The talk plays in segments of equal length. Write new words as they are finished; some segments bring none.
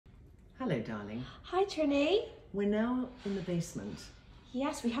Hello, darling. Hi, Trinny. We're now in the basement.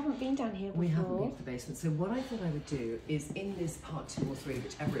 Yes, we haven't been down here before. We haven't been to the basement. So what I thought I would do is in this part 2 or 3,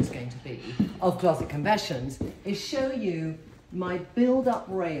 whichever it's going to be, of Closet Confessions, is show you my build-up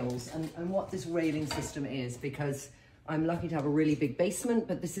rails and what this railing system is, because I'm lucky to have a really big basement,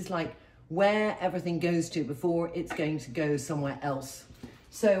 but this is like where everything goes to before it's going to go somewhere else.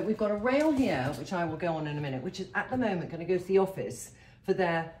 So we've got a rail here, which I will go on in a minute, which is at the moment going to go to the office for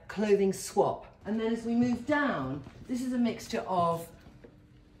their clothing swap. And then as we move down, this is a mixture of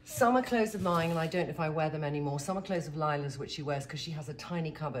summer clothes of mine, and I don't know if I wear them anymore, summer clothes of Lyla's, which she wears because she has a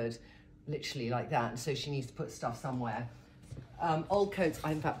tiny cupboard, literally like that, and so she needs to put stuff somewhere. Old coats,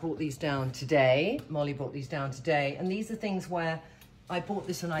 I in fact brought these down today. Molly brought these down today, and these are things where I bought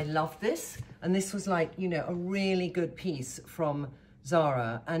this and I love this, and this was like, you know, a really good piece from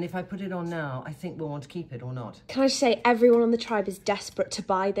Zara, and if I put it on now, I think we'll want to keep it or not. Can I just say, everyone on the tribe is desperate to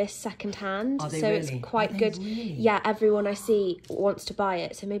buy this secondhand. Are they so really? it's quite good. Really? Yeah, everyone I see wants to buy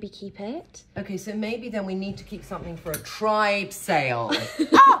it, so maybe keep it. Okay, so maybe then we need to keep something for a tribe sale.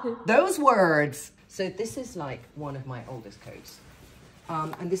 Ah, those words. So this is like one of my oldest coats.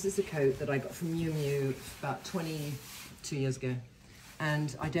 And this is a coat that I got from Miu Miu about 22 years ago.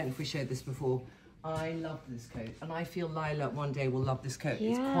 And I don't know if we showed this before. I love this coat, and I feel Lyla one day will love this coat. Yeah.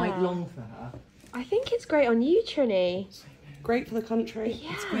 It's quite long for her. I think it's great on you, Trinny. Great for the country.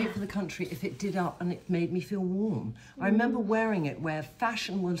 Yeah. It's great for the country if it did up and it made me feel warm. I remember wearing it where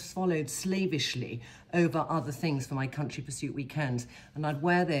fashion was followed slavishly over other things for my country pursuit weekends. And I'd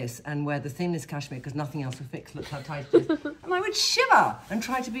wear this and wear the thinnest cashmere because nothing else would fix, look how tight it is. And I would shiver and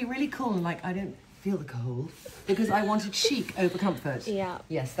try to be really cool and like, I don't feel the cold, because I wanted chic over comfort. Yeah.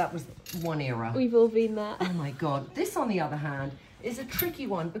 Yes, that was one era. We've all been there. Oh my God. This, on the other hand, is a tricky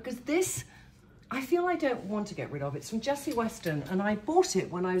one because this, I feel I don't want to get rid of. It's from Jessie Weston, and I bought it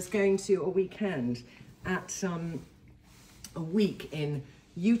when I was going to a weekend at a week in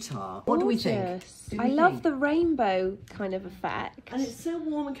Utah. What do we think? I love the rainbow kind of effect. And it's so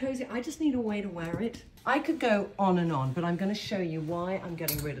warm and cozy. I just need a way to wear it. I could go on and on, but I'm going to show you why I'm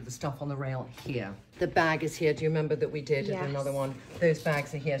getting rid of the stuff on the rail here. The bag is here. Do you remember that we did another one? Those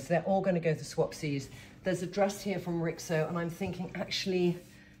bags are here. So they're all going to go to Swapsies. There's a dress here from Rixo, and I'm thinking, actually,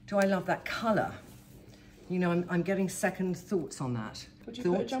 do I love that colour? You know, I'm getting second thoughts on that. Would you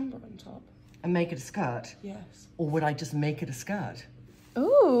put a jumper on top? And make it a skirt? Yes. Or would I just make it a skirt?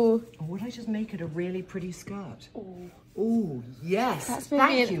 Ooh. Or would I just make it a really pretty skirt? Ooh. Ooh, yes. That's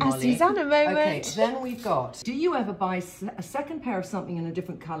maybe a Susanna moment. Okay, then we've got, do you ever buy a second pair of something in a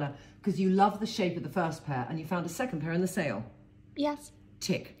different colour because you love the shape of the first pair and you found a second pair in the sale? Yes.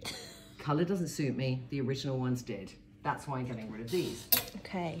 Tick. Colour doesn't suit me. The original ones did. That's why I'm getting rid of these.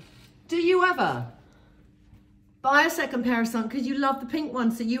 Okay. Do you ever buy a second pair of something because you love the pink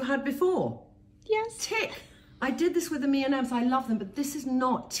ones that you had before? Yes. Tick. I did this with the M&Ms. I love them, but this is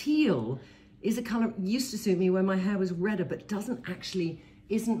not teal. Is a colour used to suit me when my hair was redder, but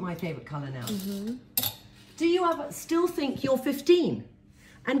isn't my favourite colour now. Do you ever still think you're 15?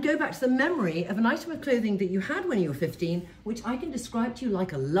 And go back to the memory of an item of clothing that you had when you were 15, which I can describe to you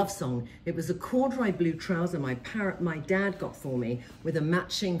like a love song. It was a corduroy blue trouser my dad got for me with a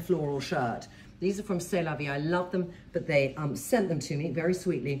matching floral shirt. These are from C'est La Vie. I love them, but they sent them to me very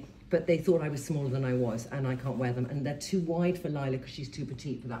sweetly, but they thought I was smaller than I was, and I can't wear them. And they're too wide for Lyla because she's too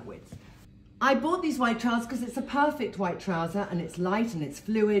petite for that width. I bought these white trousers because it's a perfect white trouser and it's light and it's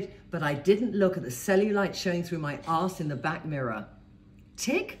fluid, but I didn't look at the cellulite showing through my arse in the back mirror.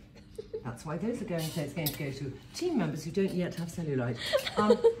 Tick. That's why those are going, so it's going to go to team members who don't yet have cellulite.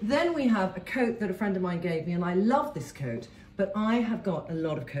 Then we have a coat that a friend of mine gave me, and I love this coat, but I have got a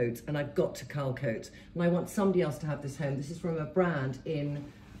lot of coats and I've got to cull coats, and I want somebody else to have this home. This is from a brand in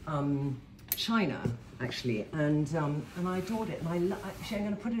China, actually, and I adored it, and actually I'm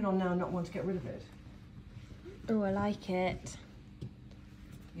going to put it on now and not want to get rid of it. Oh, I like it.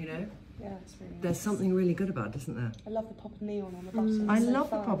 You know? Yeah, it's really nice. There's something really good about it, isn't there? I love the pop of neon on the bottom. I love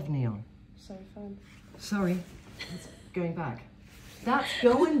the pop of neon. So fun. Sorry, it's going back. That's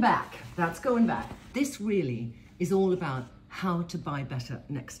going back. That's going back. This really is all about how to buy better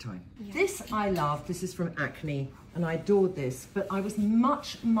next time. Yeah. This I love. This is from Acne, and I adored this, but I was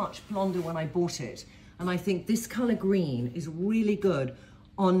much, much blonder when I bought it. And I think this colour green is really good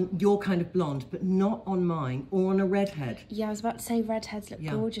on your kind of blonde, but not on mine or on a redhead. Yeah, I was about to say redheads look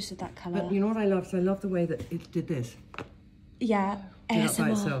gorgeous with that colour. But you know what I love? So I love the way that it did this. Yeah, Did that by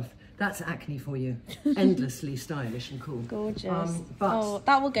itself. That's Acne for you. Endlessly stylish and cool. Gorgeous. But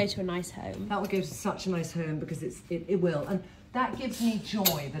that will go to a nice home. That will go to such a nice home because it will. And that gives me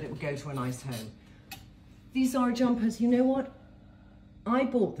joy that it will go to a nice home. These Zara jumpers, you know what? I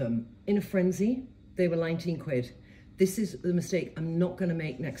bought them in a frenzy. They were 19 quid. This is the mistake I'm not going to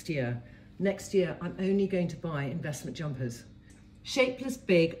make next year. Next year, I'm only going to buy investment jumpers. Shapeless,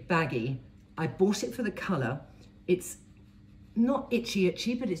 big, baggy. I bought it for the colour. It's not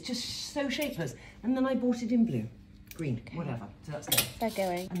itchy, but it's just so shapeless. And then I bought it in blue, green, whatever. So that's good. They're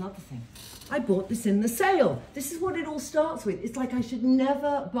going. Another thing. I bought this in the sale. This is what it all starts with. It's like I should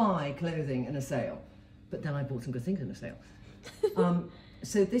never buy clothing in a sale. But then I bought some good things in a sale.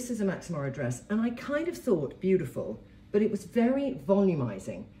 So this is a Maximara dress, and I kind of thought beautiful, but it was very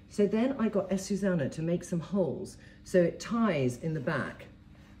volumizing. So then I got Susanna to make some holes, so it ties in the back,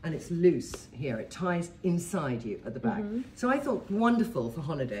 and it's loose here. It ties inside you at the back. So I thought, wonderful for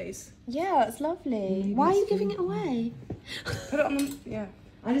holidays. Yeah, it's lovely. Why are you giving it away? Put it on the, yeah.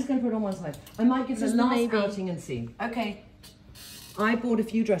 I'm just going to put it on one side. I might give this last outing and see. Okay. I bought a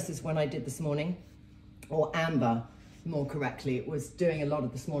few dresses when I did this morning, or Amber, more correctly, was doing a lot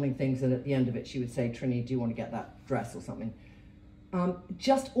of this morning things, and at the end of it she would say, Trinny, do you want to get that dress or something?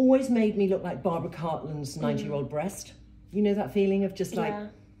 Just always made me look like Barbara Cartland's 90-year-old breast. You know that feeling of just like,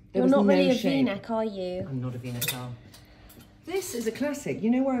 You're not really a V-neck, are you? I'm not a V-neck girl. This is a classic.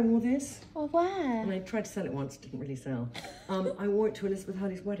 You know where I wore this? Oh, where? And I tried to sell it once, didn't really sell. I wore it to Elizabeth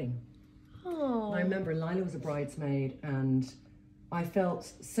Hurley's wedding. Oh. And I remember Lyla was a bridesmaid, and I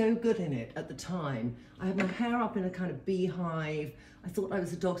felt so good in it at the time. I had my hair up in a kind of beehive. I thought I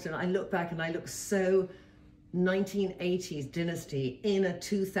was a doctor, and I look back and I look so 1980s dynasty in a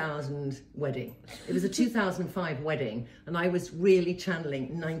 2000 wedding. It was a 2005 wedding, and I was really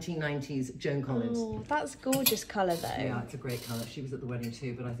channeling 1990s Joan Collins. Oh, that's gorgeous colour though. Yeah, it's a great colour. She was at the wedding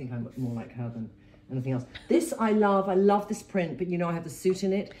too, but I think I'm more like her than anything else. This I love this print, but you know I have the suit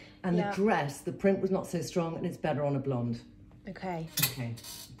in it, and the dress, the print was not so strong, and it's better on a blonde. Okay. Okay,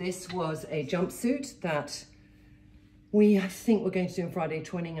 this was a jumpsuit that I think we're going to do on Friday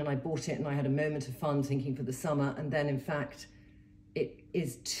twinning, and I bought it and I had a moment of fun thinking for the summer, and then in fact it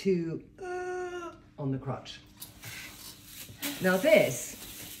is too on the crutch. Now this,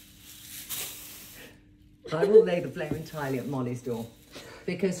 I will lay the blame entirely at Molly's door,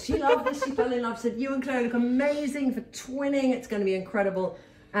 because she loved this, she fell in love, said you and Chloe look amazing for twinning, it's going to be incredible,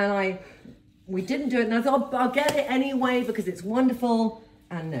 and we didn't do it, and I thought I'll get it anyway because it's wonderful,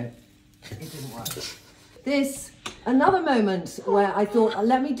 and no, it didn't work. This, another moment where I thought,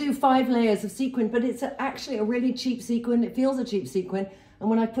 let me do 5 layers of sequin, but it's actually a really cheap sequin. It feels a cheap sequin, and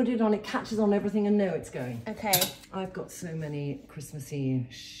when I put it on, it catches on everything, and no, it's going. Okay. I've got so many Christmassy,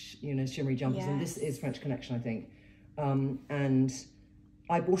 shimmery jumpers, and this is French Connection, I think. And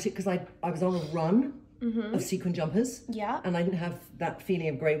I bought it because I was on a run of sequin jumpers. Yeah. And I didn't have that feeling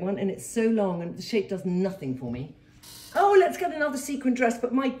of grey one, and it's so long, and the shape does nothing for me. Oh, let's get another sequin dress,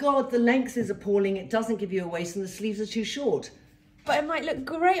 but my God, the length is appalling. It doesn't give you a waist, and the sleeves are too short. But it might look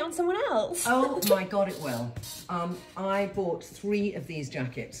great on someone else. Oh my God, it will. I bought 3 of these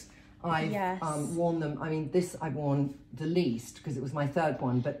jackets. I've worn them. I mean, this I've worn the least because it was my 3rd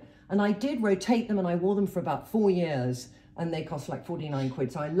one, and I did rotate them, and I wore them for about 4 years, and they cost like 49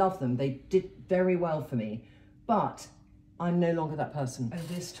 quid. So I love them. They did very well for me, but I'm no longer that person. Oh,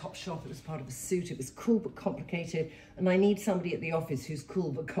 this top shop, it was part of a suit. It was cool but complicated, and I need somebody at the office who's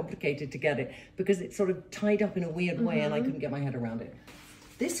cool but complicated to get it, because it's sort of tied up in a weird way, and I couldn't get my head around it.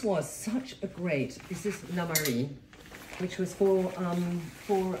 This was such a great, this is La Marie, which was for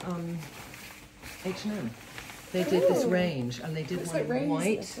H&M. They did this range, and they did one in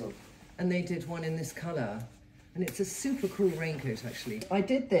white, and they did one in this colour, and it's a super cool raincoat, actually. I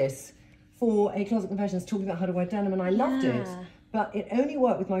did this for a Closet Confessions talking about how to wear denim, and I loved it, but it only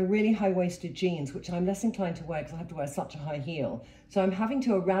worked with my really high-waisted jeans, which I'm less inclined to wear because I have to wear such a high heel. So I'm having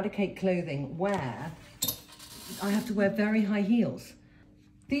to eradicate clothing where I have to wear very high heels.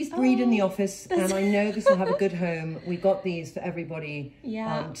 These breed in the office, and I know this will have a good home. We got these for everybody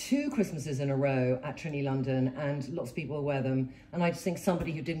 2 Christmases in a row at Trinny London, and lots of people will wear them. And I just think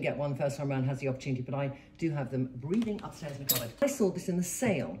somebody who didn't get one first time around has the opportunity, but I do have them breathing upstairs in the cupboard. I saw this in the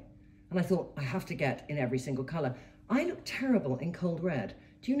sale, and I thought, I have to get in every single colour. I look terrible in cold red.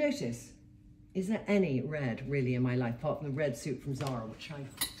 Do you notice? Is there any red really in my life, apart from the red suit from Zara, which I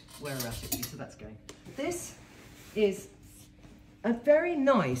wear erratically, so that's going. This is a very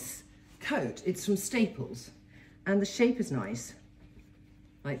nice coat. It's from Staples, and the shape is nice,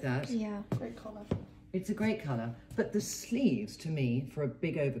 like that. Yeah. Great colour. It's a great colour, but the sleeves, to me, for a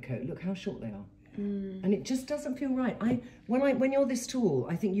big overcoat, look how short they are. And it just doesn't feel right. When you're this tall,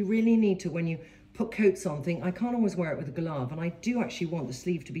 I think you really need to, when you put coats on, think, I can't always wear it with a glove, and I do actually want the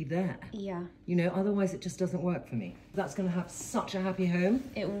sleeve to be there. Yeah. You know, otherwise it just doesn't work for me. That's going to have such a happy home.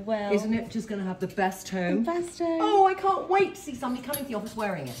 It will. Isn't it just going to have the best home? The best home. Oh, I can't wait to see somebody coming to the office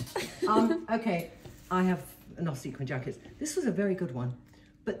wearing it. Okay, I have enough sequin jackets. This was a very good one,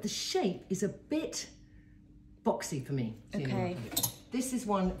 but the shape is a bit boxy for me. Okay. This is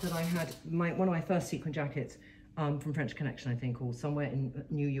one that I had, one of my first sequin jackets from French Connection, I think, or somewhere in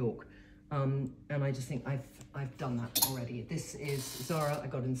New York. And I just think I've done that already. This is Zara, I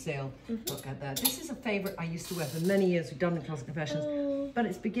got in sale. Look at that. This is a favourite I used to wear for many years. We've done the Closet Confessions, but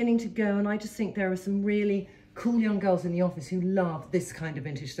it's beginning to go, and I just think there are some really cool young girls in the office who love this kind of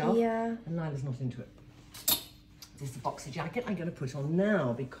vintage stuff. Yeah. And Lila's not into it. This is a boxy jacket I'm going to put on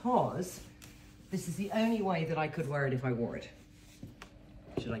now because this is the only way that I could wear it if I wore it.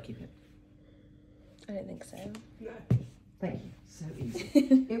 Should I keep it? I don't think so. No. Thank you. So easy.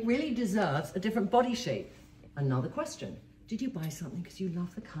 It really deserves a different body shape. Another question. Did you buy something because you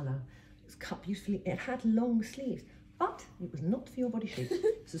love the colour? It was cut beautifully. It had long sleeves, but it was not for your body shape.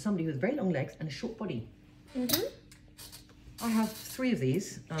 So somebody with very long legs and a short body. I have 3 of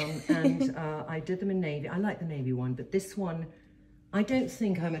these, and I did them in navy. I like the navy one, but this one, I don't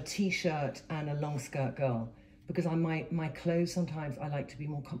think I'm a t-shirt and a long skirt girl, because my clothes sometimes I like to be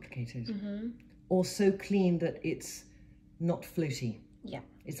more complicated, or so clean that it's not floaty. Yeah.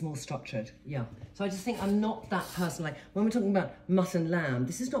 It's more structured. Yeah. So I just think I'm not that person. Like when we're talking about mutton lamb,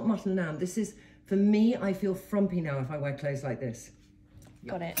 this is not mutton lamb. This is, for me, I feel frumpy now if I wear clothes like this.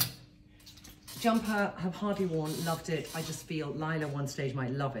 Got it. Jumper, have hardly worn, loved it. I just feel Lyla one stage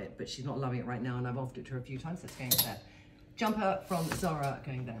might love it, but she's not loving it right now, and I've offered it to her a few times, so it's going there. Jumper from Zara,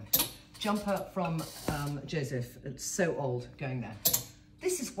 going there. Jumper from Joseph, it's so old, going there.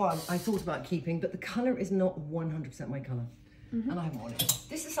 This is one I thought about keeping, but the colour is not 100% my colour, and I haven't worn it.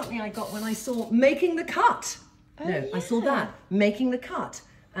 This is something I got when I saw Making the Cut. Oh, no, yeah. I saw that, Making the Cut,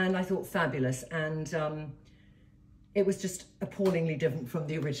 and I thought fabulous, and it was just appallingly different from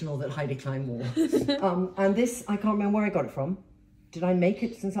the original that Heidi Klein wore. And this, I can't remember where I got it from. Did I make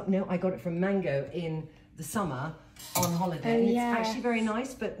it since up? No, I got it from Mango in the summer on holiday. And it's actually very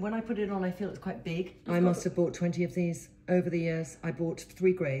nice, but when I put it on, I feel it's quite big. I must have bought 20 of these over the years. I bought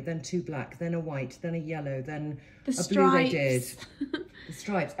 3 grey, then 2 black, then a white, then a yellow, then a blue they did. The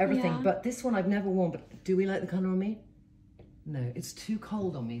stripes, everything. Yeah. But this one I've never worn, but do we like the colour on me? No, it's too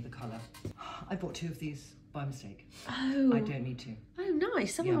cold on me, the colour. I bought 2 of these by mistake. Oh. I don't need to. Oh,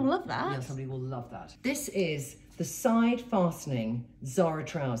 nice. Someone will love that. Yeah, somebody will love that. This is the side fastening Zara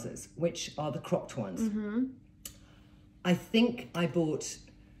trousers, which are the cropped ones. I think I bought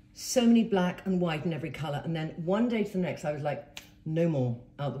so many black and white in every colour, and then one day to the next I was like, no more,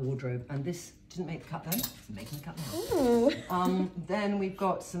 out the wardrobe. And this didn't make the cut then, it's making the cut now. Ooh. Then we've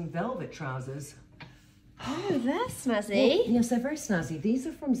got some velvet trousers. Oh, they're snazzy. Well, yes, they're very snazzy. These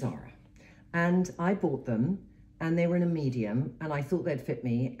are from Zara. And I bought them, and they were in a medium, and I thought they'd fit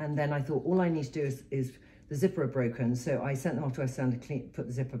me. And then I thought all I need to do is the zipper had broken, so I sent them off to West to put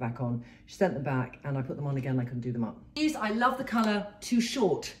the zipper back on. She sent them back, and I put them on again. I couldn't do them up. These, I love the colour. Too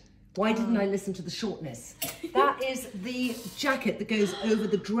short. Why didn't I listen to the shortness? That is the jacket that goes over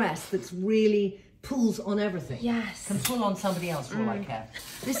the dress. That's really pulls on everything. Yes. Can pull on somebody else for all I care.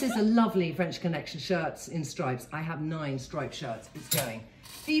 This is a lovely French Connection shirts in stripes. I have 9 striped shirts. It's going.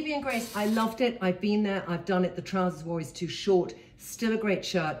 Phoebe and Grace, I loved it. I've been there, I've done it. The trousers were always too short. Still a great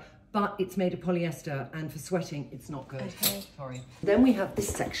shirt, but it's made of polyester, and for sweating, it's not good. Okay. Sorry. Then we have this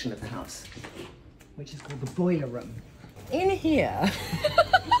section of the house, which is called the boiler room. In here,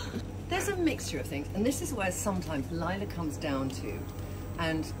 there's a mixture of things, and this is where sometimes Lyla comes down to,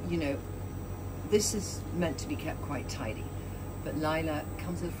 and you know, this is meant to be kept quite tidy, but Lyla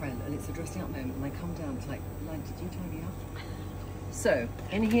comes with a friend, and it's a dressing up moment, and I come down, it's like, Lyla, did you tidy up? So,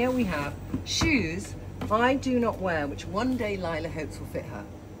 in here we have shoes I do not wear, which one day Lyla hopes will fit her.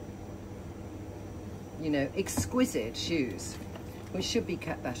 You know, exquisite shoes, which should be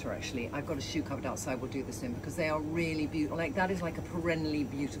kept better actually. I've got a shoe cupboard outside, we'll do this in, because they are really beautiful. Like, that is like a perennially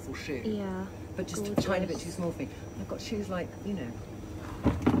beautiful shoe. Yeah. But just gorgeous. a tiny bit too small for me. I've got shoes like, you know,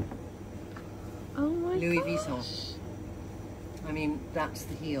 Oh my Louis gosh. Vuitton. I mean, that's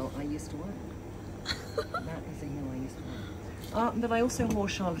the heel I used to wear. That is the heel I used to wear. But I also wore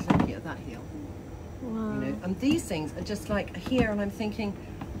Charlotte Tilbury at that heel. Wow. You know, and these things are just like here, and I'm thinking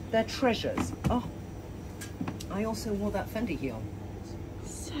they're treasures. Oh, I also wore that Fendi heel.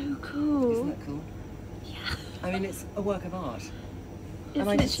 So cool. Isn't that cool? Yeah. I mean, it's a work of art. It's And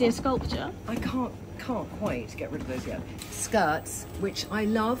I literally a just- sculpture. I can't quite get rid of those yet. Skirts, which I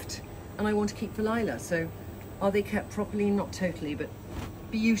loved, and I want to keep for Lyla. So are they kept properly? Not totally, but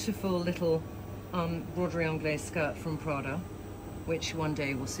beautiful little broderie anglaise skirt from Prada, which one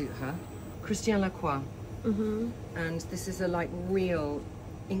day will suit her. Christian Lacroix. And this is a like real,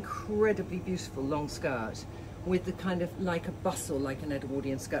 incredibly beautiful long skirt with the kind of like a bustle, like an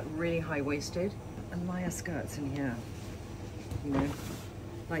Edwardian skirt, really high-waisted. And Maya skirts in here, you know,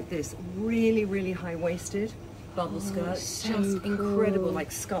 like this, really, really high-waisted bubble skirt, so just incredible, cool.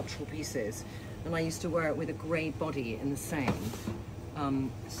 like sculptural pieces. And I used to wear it with a grey body in the same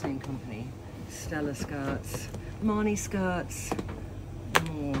company. Stella skirts, Marni skirts,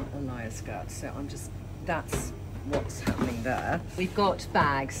 more Alaya skirts. So I'm just, that's what's happening there. We've got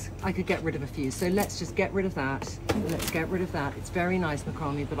bags. I could get rid of a few, so let's just get rid of that. Let's get rid of that. It's very nice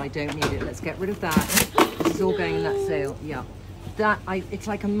macrame, but I don't need it. Let's get rid of that. This is all going in that sale. Yeah, that it's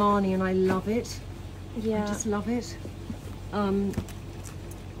like a Marni, and I love it. Yeah, I just love it.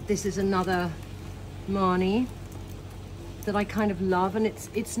 This is another Marni that I kind of love, and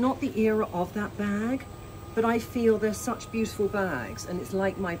it's not the era of that bag, but I feel they're such beautiful bags, and it's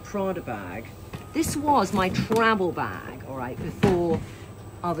like my Prada bag. This was my travel bag, all right, before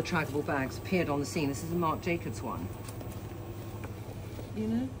other trackable bags appeared on the scene. This is a Marc Jacobs one. You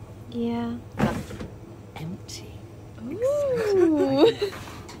know? yeah. That's empty. Ooh.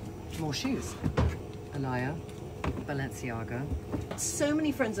 More shoes. Alaya, Balenciaga. So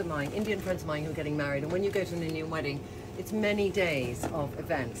many friends of mine, Indian friends of mine, who are getting married, and when you go to an Indian wedding, it's many days of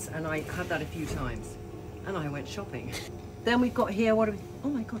events, and I had that a few times, and I went shopping. Then we've got here, what are we, oh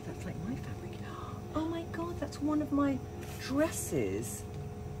my God, that's like my fabric. Oh my God, that's one of my dresses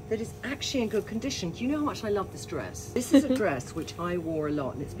that is actually in good condition. Do you know how much I love this dress? This is a dress which I wore a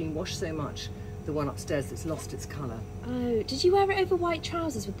lot, and it's been washed so much, the one upstairs, that's lost its colour. Oh, did you wear it over white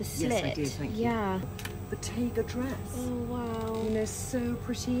trousers with the slit? Yes, I did, thank you. Yeah. Bottega dress. Oh, wow. You know, so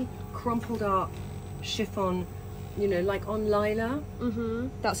pretty, crumpled up, chiffon, you know, like on Lyla.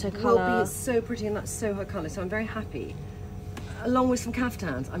 That's her Will colour. be so pretty, and that's so her colour, so I'm very happy. Along with some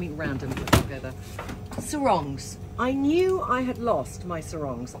caftans, I mean random, but I'll go there. Sarongs. I knew I had lost my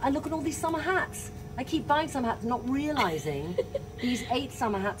sarongs. I look at all these summer hats. I keep buying summer hats, not realising these 8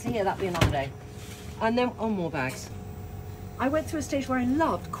 summer hats here, that'd be another day. And then, oh, more bags. I went through a stage where I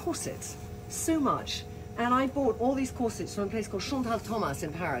loved corsets so much. And I bought all these corsets from a place called Chantal Thomas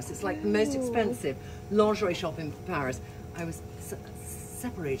in Paris. It's like the most expensive lingerie shop in Paris. I was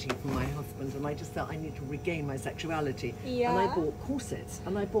separating from my husband, and I just felt I need to regain my sexuality. Yeah. And I bought corsets,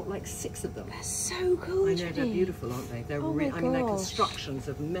 and I bought like 6 of them. They're so cool. I know, they're beautiful, aren't they? They're Oh my I mean, they're gosh. constructions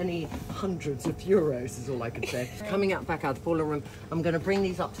of many hundreds of euros is all I can say. Coming out back out of the boiler room, I'm going to bring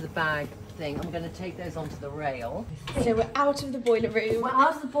these up to the bag thing. I'm going to take those onto the rail. So we're out of the boiler room. We're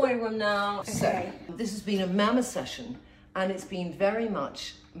out of the boiler room now. Okay. So this has been a mammoth session, and it's been very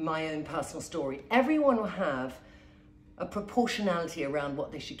much my own personal story. Everyone will have a proportionality around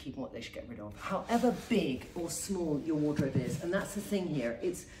what they should keep and what they should get rid of, however big or small your wardrobe is. And that's the thing here.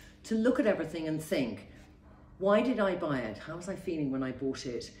 It's to look at everything and think, why did I buy it? How was I feeling when I bought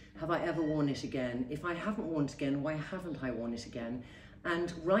it? Have I ever worn it again? If I haven't worn it again, why haven't I worn it again?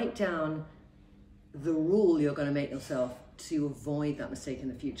 And write down the rule you're going to make yourself to avoid that mistake in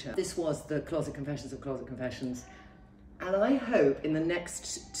the future. This was the Closet Confessions of Closet Confessions. And I hope in the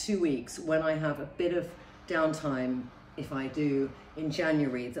next 2 weeks, when I have a bit of downtime, if I do in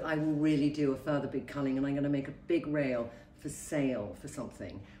January, that I will really do a further big culling, and I'm going to make a big rail for sale for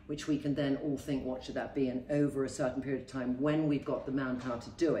something, which we can then all think, what should that be? And over a certain period of time, when we've got the manpower to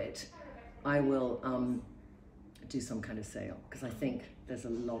do it, I will do some kind of sale, because I think there's a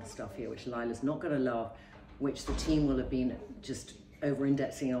lot of stuff here which Lyla's not going to love, which the team will have been just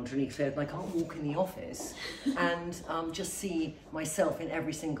over-indexing on Trinny, so I can't walk in the office and just see myself in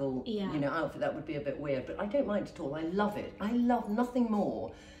every single you know, outfit. That would be a bit weird, but I don't mind at all. I love it. I love nothing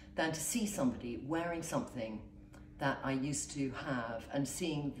more than to see somebody wearing something that I used to have and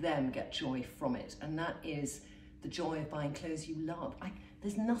seeing them get joy from it. And that is the joy of buying clothes you love.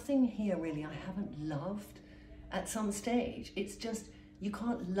 There's nothing here really I haven't loved at some stage. It's just, you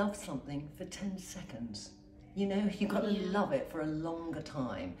can't love something for 10 seconds. You know, you've got to love it for a longer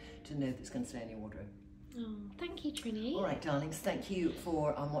time to know that it's going to stay in your wardrobe. Oh, thank you, Trinny. All right, darlings, thank you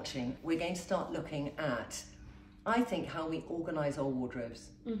for watching. We're going to start looking at, I think, how we organise our wardrobes,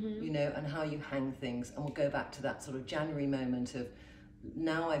 you know, and how you hang things. And we'll go back to that sort of January moment of,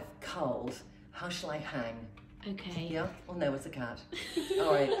 now I've culled, how shall I hang? Okay. Yeah? Oh no, it's a cat.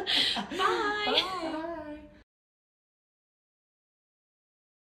 All right. Bye. Bye.